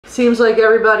Seems like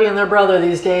everybody and their brother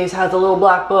these days has a little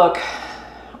black book.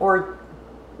 Or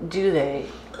do they?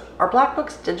 Are black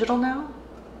books digital now?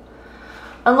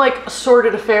 Unlike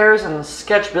Sordid Affairs and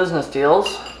Sketch Business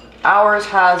Deals, ours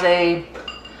has a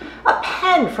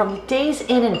pen from Days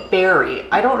Inn in Barrie.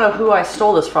 I don't know who I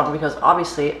stole this from because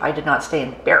obviously I did not stay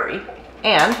in Barrie.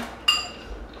 And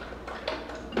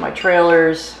my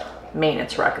trailer's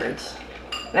maintenance records.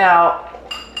 Now,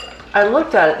 I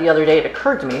looked at it the other day, it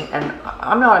occurred to me, and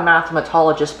I'm not a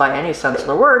mathematologist by any sense of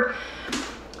the word.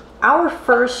 Our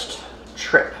first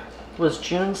trip was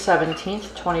June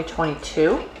 17th,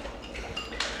 2022.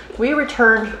 We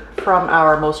returned from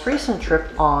our most recent trip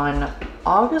on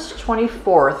August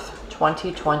 24th,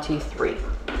 2023.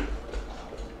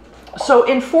 So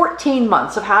in 14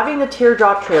 months of having the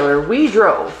Teardrop trailer, we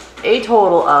drove a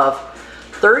total of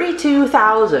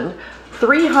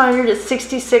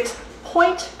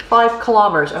 32,366.5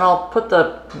 kilometers, and I'll put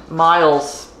the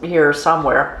miles here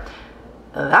somewhere.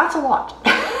 That's a lot.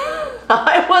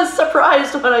 I was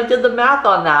surprised when I did the math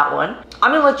on that one.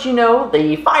 I'm gonna let you know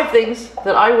the 5 things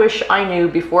that I wish I knew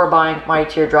before buying my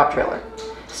Teardrop trailer.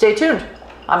 Stay tuned.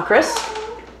 I'm Chris,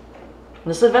 and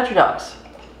this is Adventure Dogs.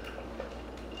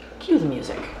 Cue the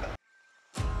music.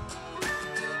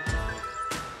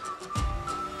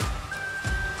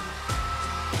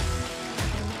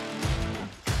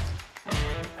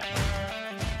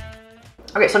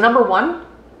 Okay, so number 1,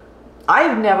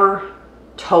 I've never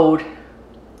towed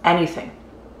anything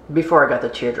before I got the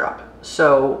Teardrop.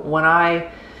 So when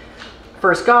I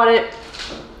first got it,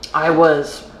 I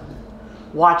was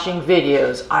watching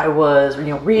videos, I was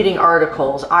reading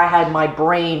articles, I had my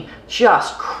brain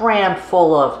just crammed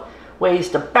full of ways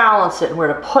to balance it and where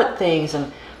to put things and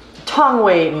tongue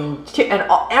weight and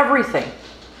everything.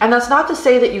 And that's not to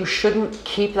say that you shouldn't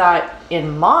keep that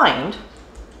in mind,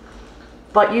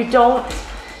 but you don't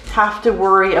have to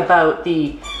worry about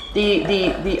the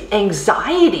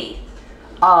anxiety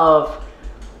of,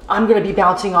 I'm gonna be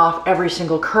bouncing off every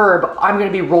single curb, I'm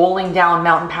gonna be rolling down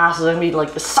mountain passes, I'm gonna be like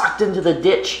sucked into the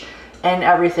ditch and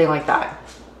everything like that.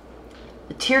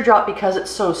 The Teardrop, because it's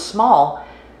so small,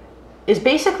 is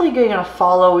basically gonna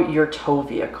follow your tow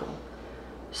vehicle.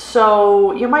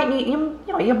 So you might need, you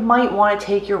might want to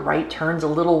take your right turns a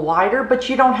little wider, but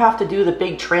you don't have to do the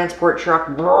big transport truck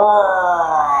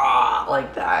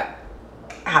like that.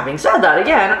 Having said that,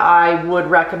 again, I would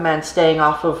recommend staying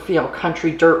off of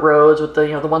country dirt roads with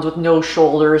the the ones with no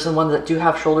shoulders, and ones that do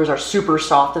have shoulders are super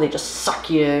soft and they just suck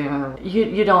you in.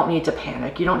 You don't need to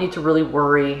panic. You don't need to really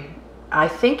worry. I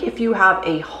think if you have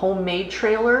a homemade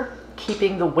trailer,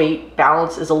 keeping the weight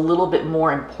balance is a little bit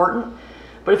more important.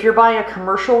 But if you're buying a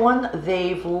commercial one,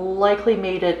 they've likely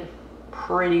made it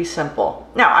pretty simple.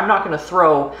 Now, I'm not going to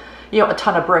throw a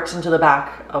ton of bricks into the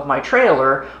back of my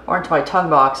trailer or into my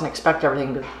tongue box and expect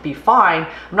everything to be fine.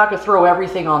 I'm not going to throw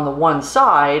everything on the one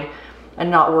side and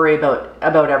not worry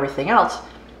about everything else.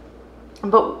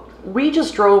 But we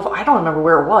just drove, I don't remember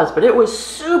where it was, but it was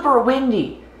super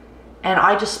windy. And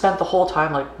I just spent the whole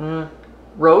time like,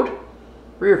 road,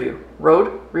 rear view,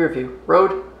 road, rear view,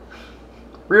 road,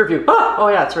 rear view. Oh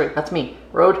yeah, that's right, that's me.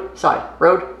 Road, side,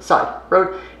 road.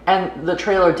 And the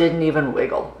trailer didn't even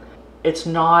wiggle. It's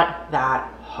not that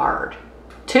hard.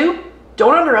 2,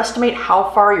 don't underestimate how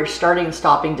far your starting and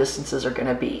stopping distances are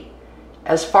gonna be.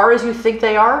 As far as you think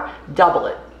they are, double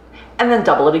it. And then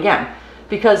double it again.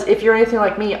 Because if you're anything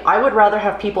like me, I would rather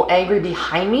have people angry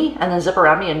behind me and then zip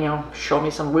around me and show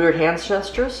me some weird hand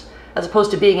gestures, as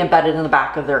opposed to being embedded in the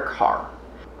back of their car.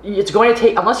 It's going to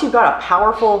take, unless you've got a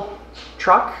powerful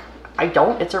truck,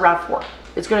 it's a RAV4.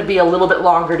 It's going to be a little bit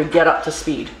longer to get up to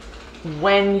speed.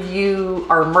 When you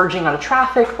are merging out of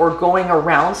traffic or going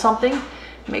around something,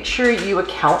 make sure you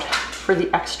account for the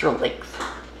extra length,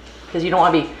 because you don't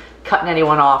want to be cutting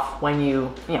anyone off when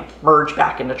you merge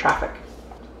back into traffic.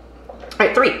 All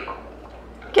right, 3, it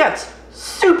gets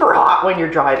super hot when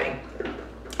you're driving.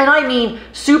 And I mean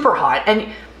super hot.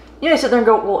 And you sit there and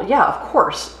go, well, yeah, of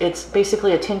course. It's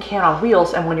basically a tin can on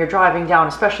wheels, and when you're driving down,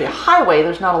 especially a highway,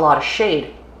 there's not a lot of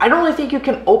shade. I don't really think you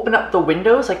can open up the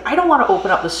windows. Like, I don't want to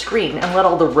open up the screen and let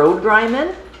all the road grime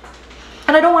in.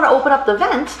 And I don't want to open up the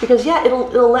vents because, yeah,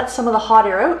 it'll let some of the hot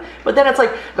air out, but then it's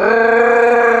like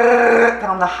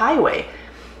down the highway.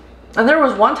 And there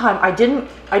was one time I didn't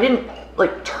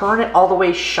like turn it all the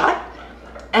way shut,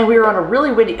 and we were on a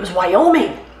really windy, it was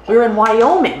Wyoming. We were in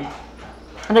Wyoming.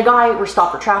 And we're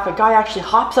stopped for traffic, guy actually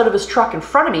hops out of his truck in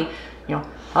front of me, you're,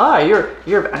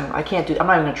 I can't do, I'm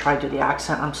not even gonna try to do the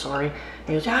accent, I'm sorry. And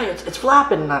he goes, yeah, it's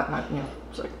flapping,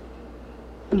 it's like,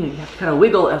 you have to kind of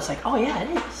wiggle, and it's like, oh yeah, it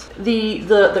is.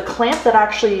 The clamp that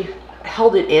actually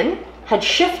held it in had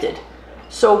shifted.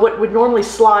 So what would normally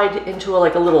slide into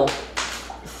like a little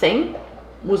thing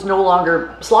was no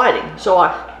longer sliding. So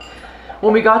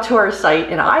when we got to our site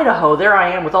in Idaho, there I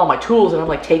am with all my tools and I'm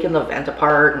like taking the vent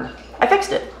apart and I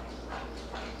fixed it.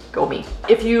 Go me.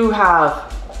 If you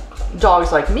have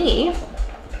dogs like me,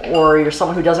 or you're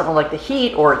someone who doesn't really like the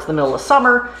heat, or it's the middle of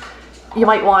summer, you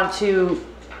might want to,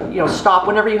 you know, stop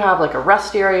whenever you have like a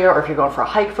rest area, or if you're going for a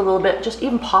hike for a little bit, just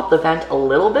even pop the vent a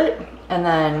little bit. And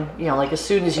then, you know, like as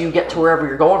soon as you get to wherever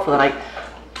you're going for the night,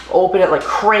 open it, like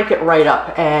crank it right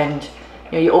up. And,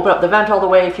 you know, you open up the vent all the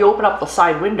way. If you open up the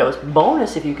side windows,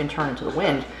 bonus if you can turn into the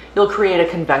wind, you'll create a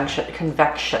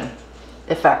convection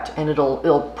effect, and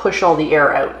it'll push all the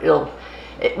air out.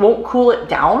 It won't cool it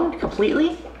down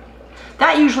completely.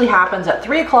 That usually happens at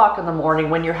 3 o'clock in the morning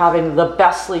when you're having the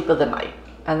best sleep of the night.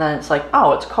 And then it's like,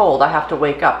 oh, it's cold. I have to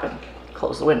wake up and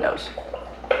close the windows.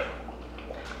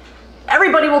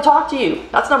 Everybody will talk to you.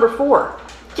 That's number 4.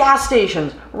 Gas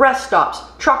stations, rest stops,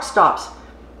 truck stops,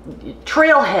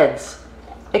 trailheads.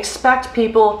 Expect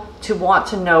people to want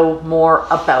to know more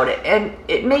about it. And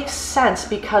it makes sense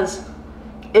because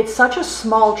it's such a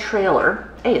small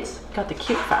trailer. Hey, it's got the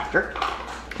cute factor.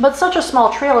 But such a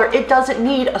small trailer, it doesn't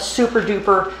need a super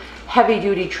duper heavy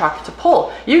duty truck to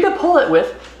pull. You can pull it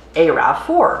with a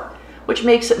RAV4, which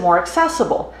makes it more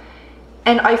accessible.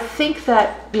 And I think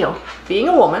that, you know, being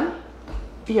a woman,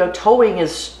 you know, towing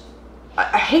is,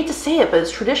 I hate to say it, but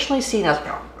it's traditionally seen as, you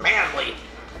know, manly.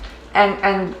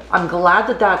 And I'm glad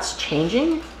that that's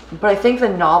changing, but I think the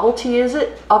novelty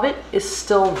of it is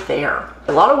still there.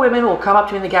 A lot of women will come up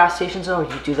to me in the gas stations and, oh,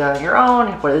 you do that on your own?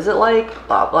 What is it like?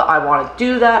 Blah, blah. I want to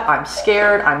do that. I'm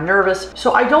scared. I'm nervous.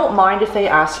 So I don't mind if they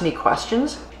ask me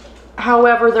questions.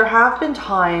 However, there have been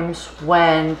times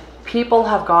when people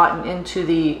have gotten into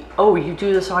the, oh, you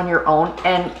do this on your own,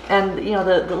 and you know,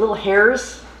 the little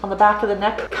hairs on the back of the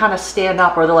neck kind of stand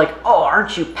up, or they're like, oh,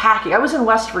 aren't you packing? I was in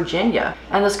West Virginia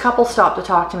and this couple stopped to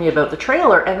talk to me about the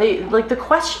trailer, and they, like, the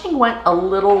questioning went a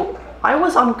little, I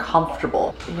was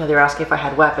uncomfortable. You know, they were asking if I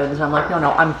had weapons, and I'm like,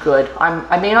 no, I'm good.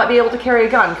 I may not be able to carry a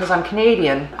gun because I'm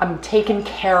Canadian. I'm taken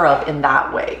care of in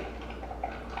that way.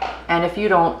 And if you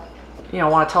don't, you know,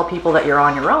 want to tell people that you're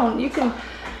on your own, you can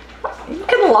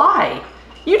lie.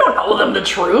 You don't owe them the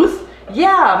truth.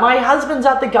 Yeah, my husband's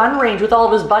at the gun range with all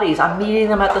of his buddies. I'm meeting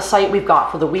them at the site we've got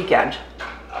for the weekend.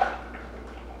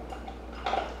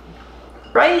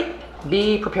 Right?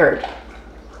 Be prepared.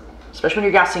 Especially when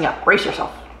you're gassing up. Brace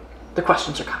yourself. The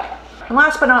questions are coming. And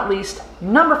last but not least,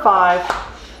 number 5.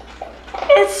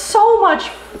 It's so much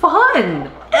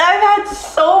fun. I've had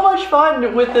so much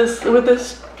fun with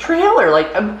this trailer.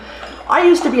 Like, I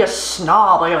used to be a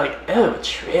snob. Like, oh,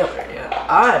 trailer, yeah.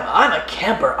 I'm a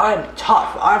camper. I'm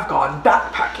tough. I've gone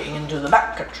backpacking into the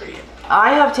backcountry.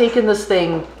 I have taken this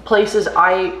thing places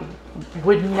I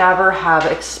would never have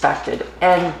expected,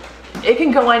 and it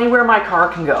can go anywhere my car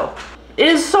can go. It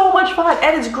is so much fun,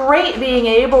 and it's great being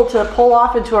able to pull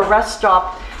off into a rest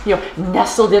stop, you know,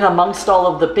 nestled in amongst all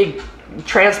of the big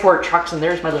transport trucks, and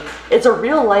there's my, it's a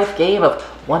real life game of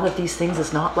one of these things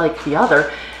is not like the other.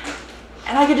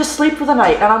 And I can just sleep for the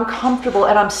night, and I'm comfortable,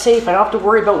 and I'm safe. I don't have to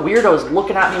worry about weirdos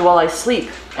looking at me while I sleep,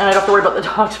 and I don't have to worry about the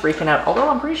dogs freaking out. Although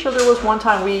I'm pretty sure there was one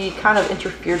time we kind of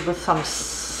interfered with some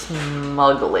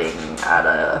smuggling at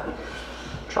a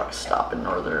truck stop in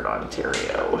Northern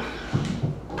Ontario.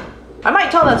 I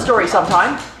might tell that story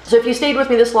sometime. So if you stayed with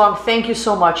me this long, thank you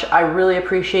so much. I really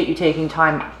appreciate you taking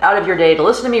time out of your day to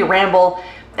listen to me ramble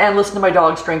and listen to my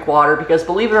dogs drink water, because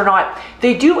believe it or not,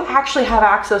 they do actually have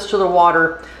access to the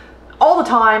water all the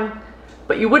time,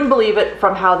 but you wouldn't believe it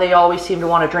from how they always seem to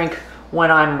want to drink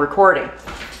when I'm recording.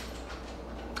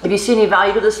 If you see any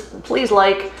value to this, please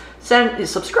like,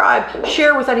 subscribe,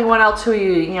 share with anyone else who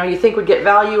you think would get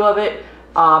value of it.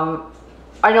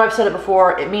 I know I've said it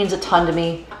before, it means a ton to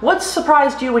me. What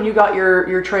surprised you when you got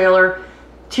your trailer,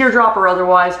 teardrop or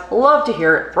otherwise? Love to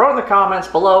hear it. Throw it in the comments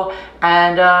below,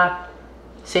 and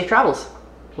safe travels.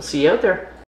 We'll see you out there.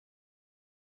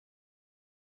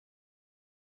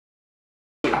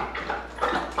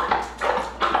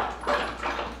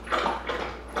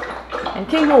 And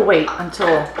King will wait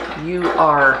until you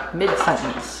are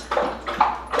mid-sentence.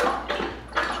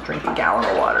 Just drink a gallon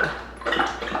of water.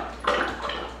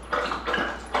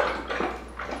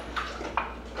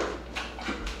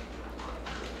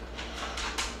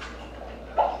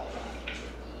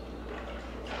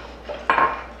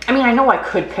 I mean, I know I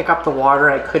could pick up the water,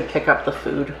 I could pick up the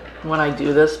food when I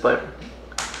do this, but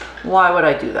why would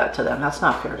I do that to them? That's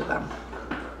not fair to them.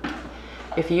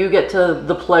 If you get to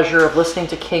the pleasure of listening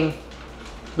to King,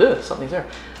 ugh, something's there,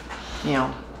 you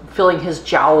know, filling his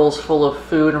jowls full of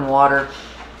food and water,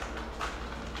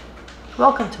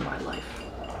 welcome to my life.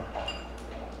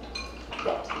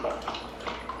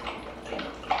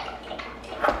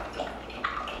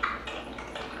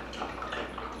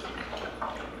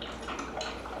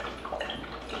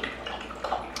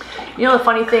 You know, the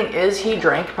funny thing is he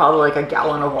drank probably like a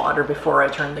gallon of water before I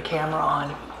turned the camera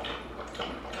on.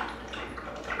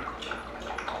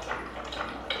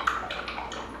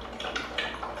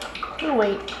 Oh,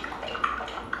 wait.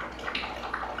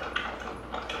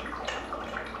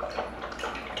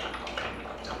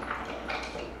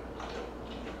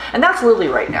 And that's Lily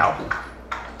right now.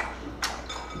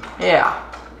 Yeah.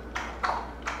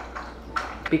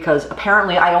 Because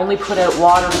apparently I only put out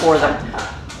water for them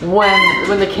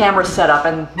when the camera's set up,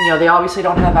 and you know, they obviously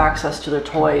don't have access to their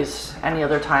toys any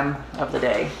other time of the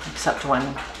day except when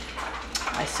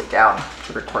I sit down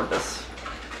to record this.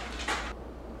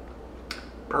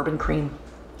 Bourbon cream.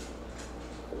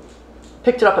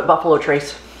 Picked it up at Buffalo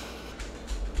Trace.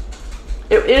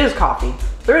 It is coffee.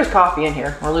 There is coffee in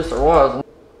here, or at least there was.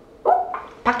 Oh,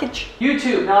 package.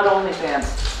 YouTube, not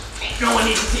OnlyFans. Ain't no one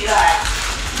needs to see that.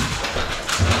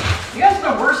 You guys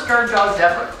are the worst guard dogs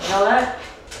ever. You know that?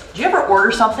 Do you ever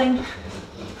order something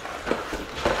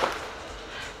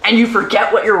and you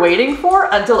forget what you're waiting for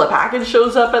until the package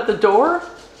shows up at the door?